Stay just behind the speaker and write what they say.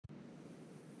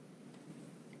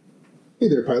Hey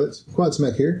there pilots,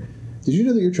 QuadSmec here. Did you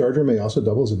know that your charger may also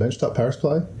double as a benchtop power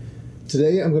supply?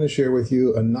 Today I'm going to share with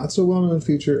you a not so well known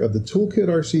feature of the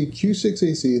ToolkitRC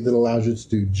Q6AC that allows you to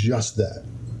do just that.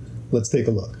 Let's take a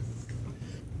look.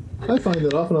 I find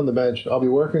that often on the bench I'll be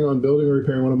working on building or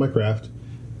repairing one of my craft,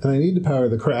 and I need to power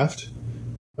the craft,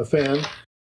 a fan,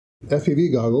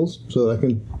 FPV goggles so that I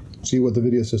can see what the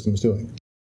video system is doing.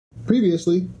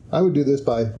 Previously, I would do this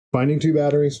by finding two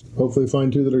batteries, hopefully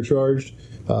find two that are charged,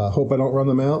 hope I don't run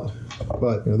them out,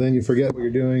 but then you forget what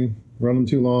you're doing, run them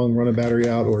too long, run a battery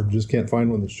out, or just can't find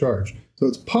one that's charged. So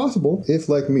it's possible, if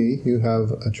like me, you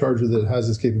have a charger that has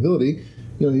this capability,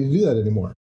 you don't need to do that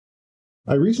anymore.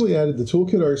 I recently added the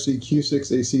ToolkitRC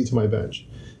Q6AC to my bench.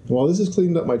 And while this has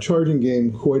cleaned up my charging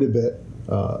game quite a bit,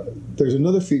 there's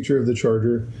another feature of the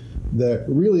charger that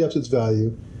really ups its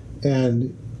value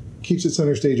and keeps it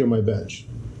center stage on my bench.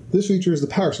 This feature is the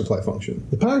power supply function.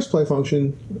 The power supply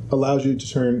function allows you to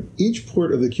turn each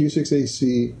port of the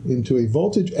Q6AC into a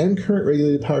voltage and current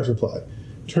regulated power supply,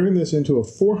 turning this into a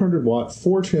 400 watt,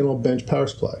 4-channel bench power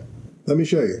supply. Let me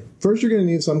show you. First, you're going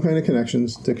to need some kind of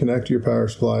connections to connect your power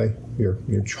supply, your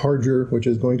charger, which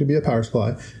is going to be a power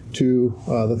supply, to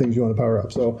the things you want to power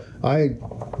up. So I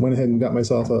went ahead and got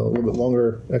myself a little bit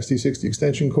longer XT60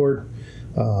 extension cord.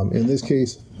 In this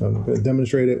case, I'm going to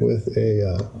demonstrate it with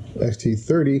a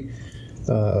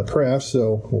XT30 craft,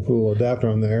 so we'll put a little adapter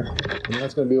on there, and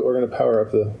that's going to be what we're going to power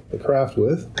up the craft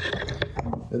with.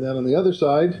 And then on the other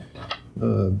side,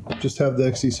 just have the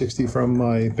XT60 from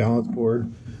my balance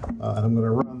board, and I'm going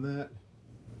to run that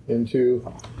into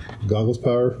goggles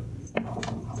power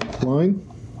line,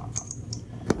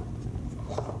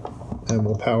 and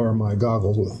we'll power my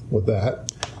goggles with that.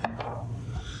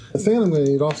 The fan I'm going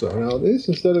to need also. Now this,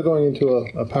 instead of going into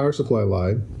a power supply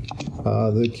line,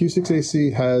 the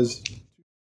Q6AC has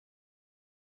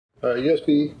a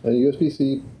USB and a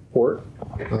USB-C port.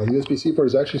 The USB-C port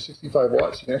is actually 65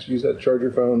 watts. You can actually use that to charge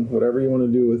your phone, whatever you want to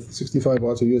do with 65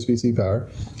 watts of USB-C power.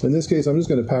 In this case, I'm just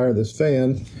going to power this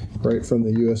fan right from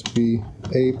the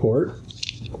USB-A port.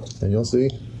 And you'll see,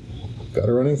 got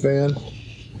a running fan.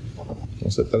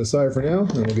 We'll set that aside for now,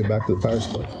 and we'll get back to the power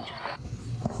supply.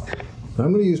 Now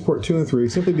I'm going to use port 2 and 3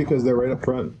 simply because they're right up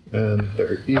front and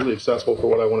they're easily accessible for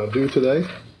what I want to do today.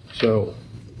 So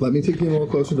let me take you a little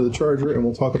closer to the charger and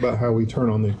we'll talk about how we turn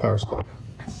on the power supply.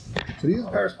 So to use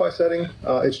the power supply setting,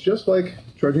 it's just like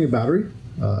charging a battery,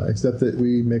 except that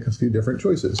we make a few different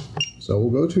choices. So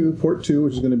we'll go to port 2,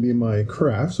 which is going to be my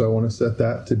craft. So I want to set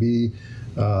that to be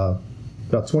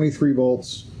about 23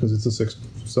 volts because it's a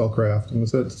 6-cell craft. I'm going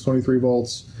to set it to 23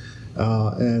 volts.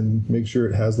 And make sure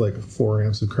it has like 4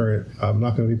 amps of current. I'm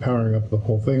not going to be powering up the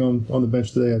whole thing on the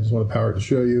bench today. I just want to power it to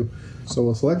show you. So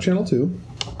we'll select channel 2,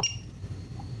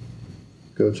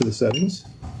 go to the settings,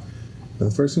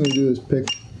 and the first thing we do is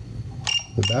pick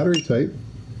the battery type,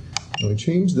 and we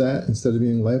change that. Instead of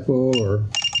being LiPo or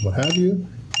what have you,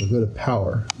 we'll go to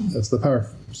power. That's the power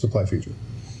supply feature.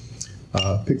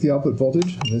 Pick the output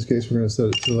voltage. In this case, we're going to set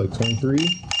it to like 23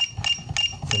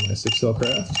 for my 6-cell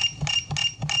craft.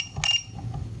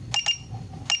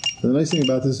 And the nice thing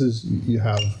about this is you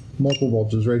have multiple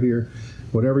voltages right here.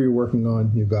 Whatever you're working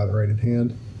on, you've got it right at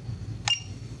hand.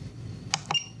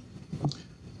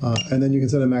 And then you can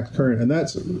set a max current, and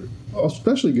that's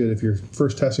especially good if you're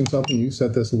first testing something. You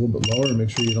set this a little bit lower and make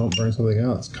sure you don't burn something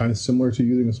out. It's kind of similar to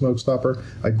using a smoke stopper.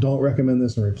 I don't recommend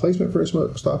this in replacement for a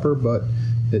smoke stopper, but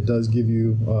it does give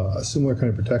you a similar kind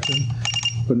of protection.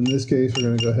 But in this case, we're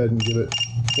going to go ahead and give it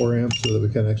 4 amps so that we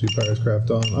can actually power this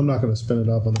craft on. I'm not going to spin it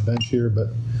up on the bench here, but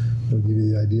it'll give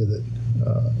you the idea that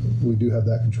we do have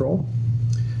that control.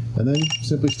 And then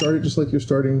simply start it just like you're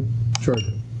starting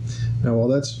charging. Now while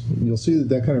that's, you'll see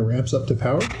that kind of ramps up to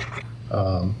power.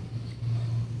 Not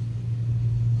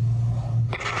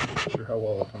sure how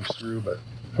well it comes through, but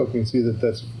I hope you can see that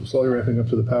that's slowly ramping up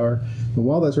to the power. And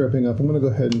while that's ramping up, I'm going to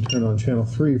go ahead and turn on channel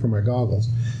 3 for my goggles.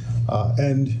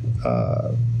 I'm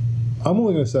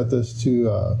only going to set this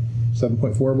to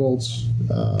 7.4 volts.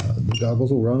 The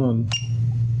goggles will run on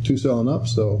 2-cell and up,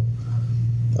 so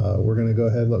we're going to go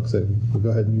ahead, we'll go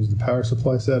ahead and use the power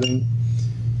supply setting.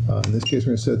 In this case,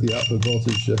 we're going to set the output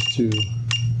voltage just to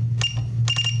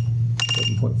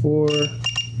 7.4.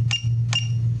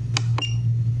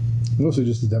 Mostly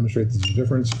just to demonstrate the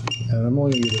difference. And I'm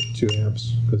only going to give it 2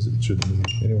 amps because it shouldn't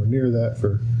be anywhere near that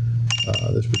for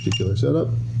this particular setup.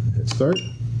 Hit start.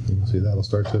 You'll see that'll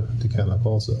start to count up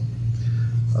also.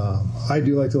 I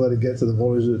do like to let it get to the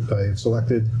voltage that I've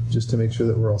selected just to make sure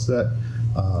that we're all set.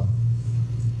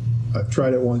 I've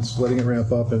tried it once, letting it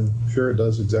ramp up, and sure, it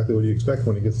does exactly what you expect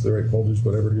when it gets to the right voltage.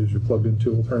 Whatever it is you're plugged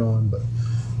into will turn on, but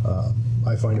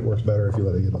I find it works better if you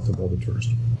let it get up to voltage first.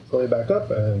 So lay it back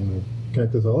up and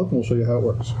connect this all up, and we'll show you how it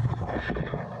works.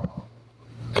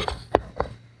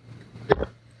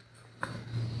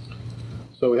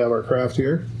 So we have our craft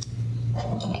here.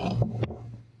 I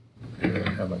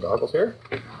have my goggles here.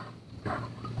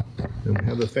 And we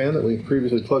have the fan that we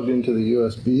previously plugged into the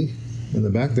USB in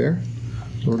the back there.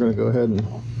 So we're going to go ahead and,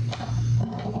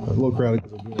 a little crowded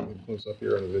because I'm doing a good close up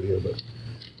here on the video, but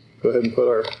go ahead and put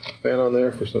our fan on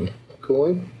there for some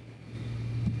cooling.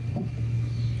 And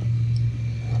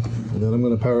then I'm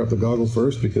going to power up the goggles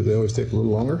first because they always take a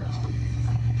little longer.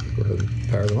 Go ahead and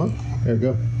power them up. There we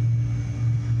go.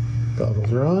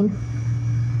 Goggles are on.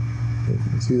 As you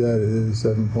can see that it is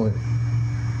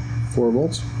 7.4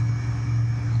 volts.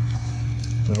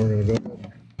 Now we're going to go ahead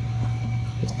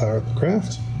and power up the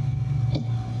craft.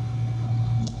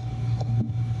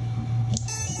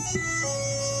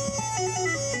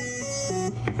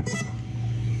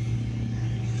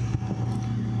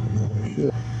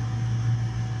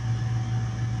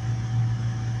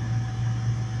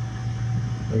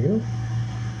 There we go.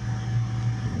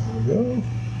 There we go.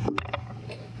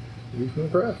 From the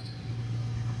craft.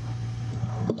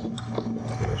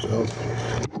 Ourselves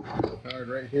powered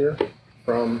right here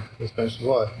from this bench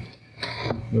supply.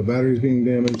 No batteries being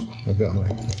damaged. I've got my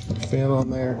fan on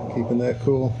there, keeping that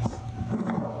cool.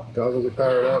 Goggles are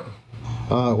powered up.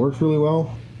 It works really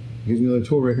well. Gives me another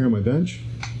tool right here on my bench.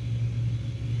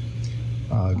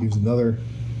 Gives another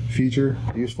feature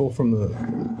useful from the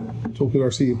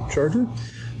ToolkitRC charger.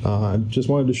 I just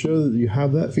wanted to show that you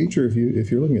have that feature if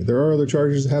you're looking at it. There are other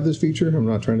chargers that have this feature. I'm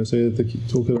not trying to say that the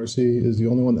ToolkitRC is the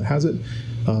only one that has it,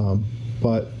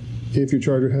 but if your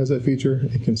charger has that feature,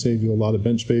 it can save you a lot of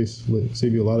bench space,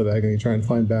 save you a lot of agony trying to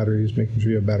find batteries, making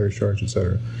sure you have batteries charged,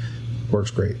 etc.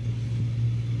 Works great.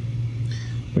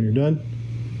 When you're done,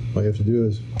 all you have to do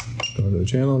is go to the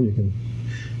channel. You can,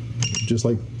 just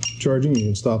like charging, you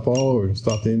can stop all or you can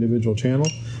stop the individual channel.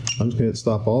 I'm just going to hit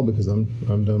stop all because I'm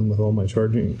done with all my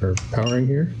charging or powering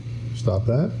here. Stop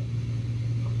that.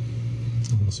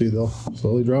 You'll see they'll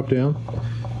slowly drop down.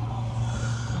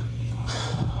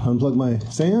 Unplug my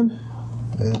fan,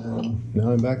 and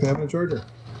now I'm back to having a charger.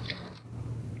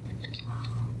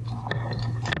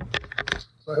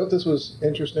 So I hope this was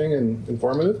interesting and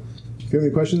informative. If you have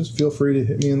any questions, feel free to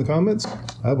hit me in the comments.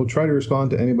 I will try to respond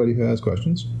to anybody who has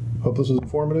questions. Hope this was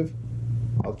informative.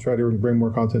 I'll try to bring more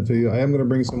content to you. I am going to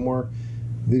bring some more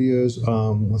videos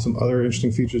with some other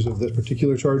interesting features of this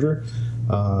particular charger.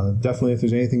 Definitely, if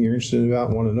there's anything you're interested about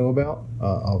and want to know about,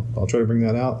 I'll try to bring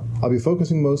that out. I'll be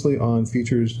focusing mostly on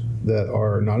features that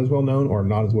are not as well known or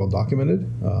not as well documented.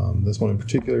 This one in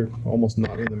particular, almost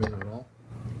not in the manual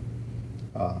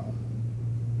at all.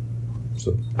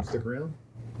 So stick around.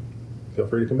 Feel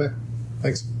free to come back.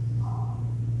 Thanks.